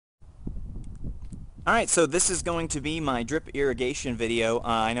Alright, so this is going to be my drip irrigation video.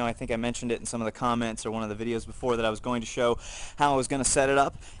 I think I mentioned it in some of the comments or one of the videos before that I was going to show how I was going to set it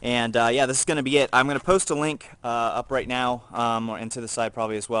up. And yeah, this is going to be it. I'm going to post a link up right now, or into the side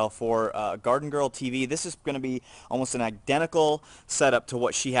probably as well, for Garden Girl TV. This is going to be almost an identical setup to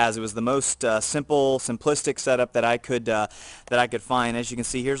what she has. It was the most simple, simplistic setup that I could find. As you can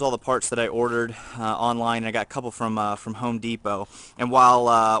see, here's all the parts that I ordered online. I got a couple from Home Depot. And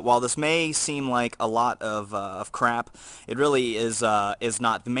while this may seem like a lot of crap, it really is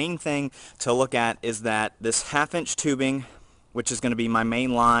not. The main thing to look at is that this half-inch tubing, which is going to be my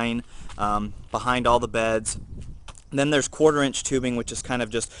main line behind all the beds. Then there's quarter-inch tubing, which is kind of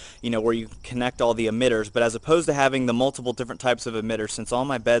just, where you connect all the emitters. But as opposed to having the multiple different types of emitters, since all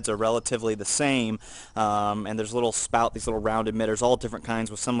my beds are relatively the same, and there's little spout, these little round emitters, all different kinds,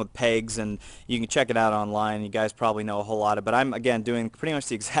 with some with pegs, and you can check it out online. You guys probably know a whole lot of it. But I'm, again, doing pretty much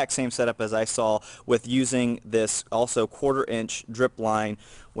the exact same setup as I saw with using this also quarter-inch drip line,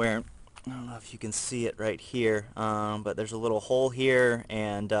 where I don't know if you can see it right here, but there's a little hole here,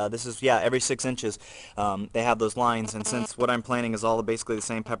 and this is, yeah, every 6 inches they have those lines. And since what I'm planting is all basically the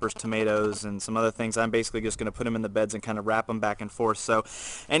same peppers, tomatoes, and some other things, I'm basically just going to put them in the beds and kind of wrap them back and forth. So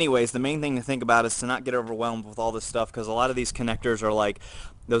anyways, the main thing to think about is to not get overwhelmed with all this stuff, because a lot of these connectors are like,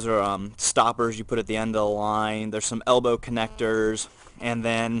 those are stoppers you put at the end of the line. There's some elbow connectors, and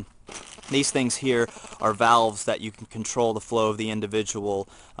then these things here are valves that you can control the flow of the individual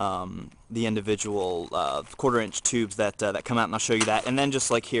quarter-inch tubes that come out, and I'll show you that. And then just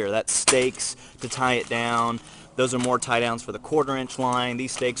like here, that's stakes to tie it down. Those are more tie downs for the quarter-inch line.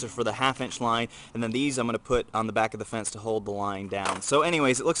 These stakes are for the half-inch line, and then these I'm going to put on the back of the fence to hold the line down. So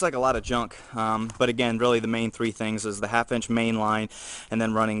anyways, it looks like a lot of junk, but again, really the main three things is the half-inch main line, and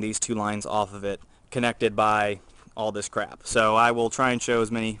then running these two lines off of it, connected by all this crap. So I will try and show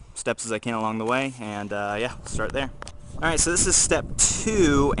as many steps as I can along the way, and yeah, we'll start there. Alright, so this is step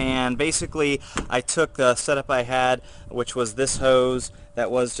 2, and basically I took the setup I had, which was this hose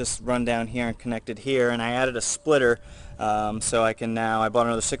that was just run down here and connected here, and I added a splitter, so I can now, I bought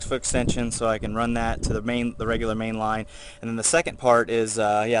another 6-foot extension so I can run that to the regular main line. And then the second part is,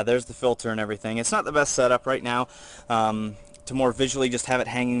 yeah, there's the filter and everything. It's not the best setup right now. To more visually just have it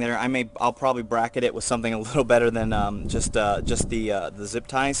hanging there, I'll probably bracket it with something a little better than just the zip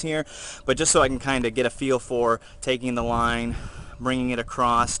ties here, but just so I can kind of get a feel for taking the line, bringing it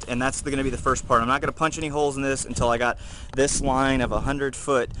across, and that's going to be the first part. I'm not going to punch any holes in this until I got this line of 100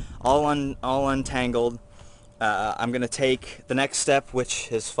 foot all untangled. I'm going to take the next step, which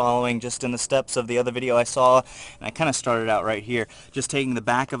is following just in the steps of the other video I saw, and I kind of started out right here, just taking the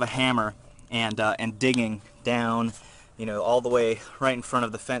back of a hammer and digging down, all the way right in front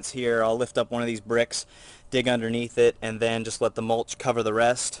of the fence here. I'll lift up one of these bricks, dig underneath it, and then just let the mulch cover the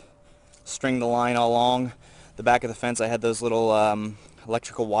rest. String the line all along the back of the fence. I had those little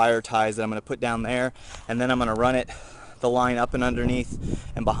electrical wire ties that I'm going to put down there, and then I'm going to run the line up and underneath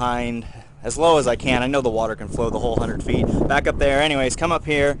and behind as low as I can. I know the water can flow the whole 100 feet. Back up there. Anyways, come up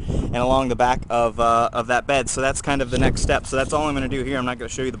here and along the back of that bed. So that's kind of the next step. So that's all I'm going to do here. I'm not going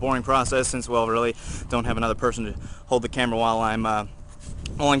to show you the boring process since, well, really don't have another person to hold the camera while I'm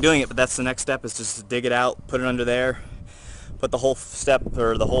doing it. But that's the next step, is just to dig it out, put it under there, put the whole step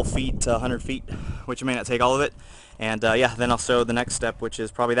or the whole feet to 100 feet, which may not take all of it. And yeah, then I'll show the next step, which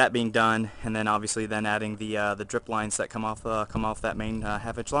is probably that being done, and then obviously then adding the drip lines that come off that main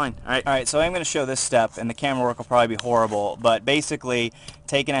half-inch line. All right. So I'm going to show this step, and the camera work will probably be horrible, but basically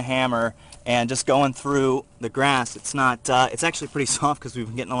taking a hammer and just going through the grass. It's not. It's actually pretty soft because we've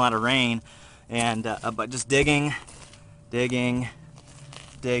been getting a lot of rain, and but just digging, and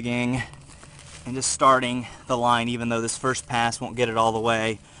just starting the line, even though this first pass won't get it all the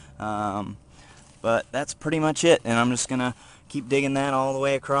way. But that's pretty much it, and I'm just gonna keep digging that all the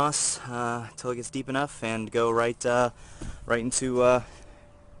way across until it gets deep enough, and go right into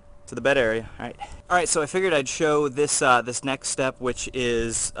to the bed area. All right. So I figured I'd show this next step, which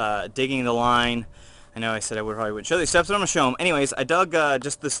is digging the line. I know I said I probably wouldn't show these steps, but I'm gonna show them. Anyways, I dug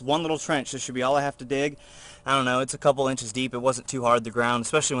just this one little trench. This should be all I have to dig. I don't know, it's a couple inches deep. It wasn't too hard, the ground,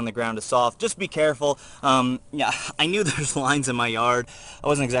 especially when the ground is soft. Just be careful. Yeah, I knew there's lines in my yard. I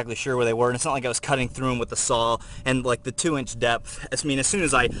wasn't exactly sure where they were, and it's not like I was cutting through them with the saw. And like the 2-inch depth, I mean, as soon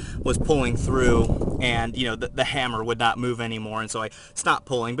as I was pulling through, and the hammer would not move anymore, and so I stopped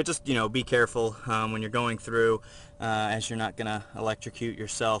pulling. But just be careful when you're going through. as you're not gonna electrocute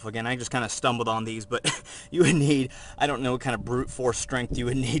yourself. Again, I just kind of stumbled on these, but you would need, I don't know what kind of brute force strength you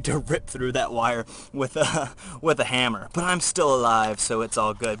would need to rip through that wire with a hammer. But I'm still alive, so it's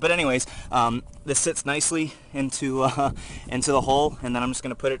all good. But anyways, this sits nicely into the hole, and then I'm just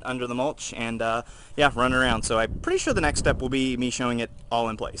gonna put it under the mulch and yeah, run around. So I'm pretty sure the next step will be me showing it all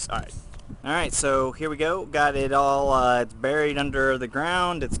in place. All right, so here we go. Got it all. It's buried under the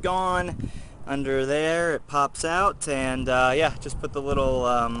ground. It's gone. Under there it pops out, and yeah, just put the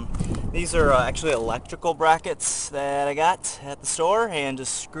little these are actually electrical brackets that I got at the store, and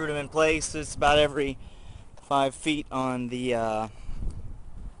just screwed them in place. It's about every 5 feet on the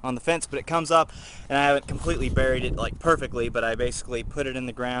fence, but it comes up, and I haven't completely buried it like perfectly, but I basically put it in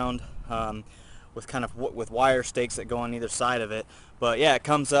the ground with kind of with wire stakes that go on either side of it. But yeah, it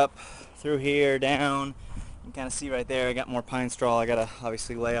comes up through here, down. You can kind of see right there, I got more pine straw I gotta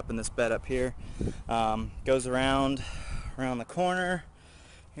obviously lay up in this bed up here. Goes around the corner.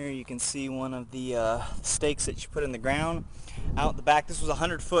 Here you can see one of the stakes that you put in the ground. Out the back, this was a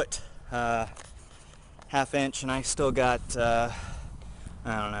 100-foot half-inch, and I still got, I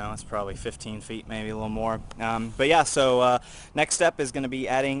don't know, it's probably 15 feet, maybe a little more. But yeah, so next step is going to be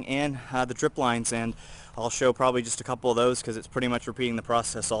adding in the drip lines, and I'll show probably just a couple of those because it's pretty much repeating the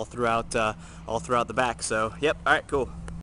process all throughout the back. So, yep, all right, cool.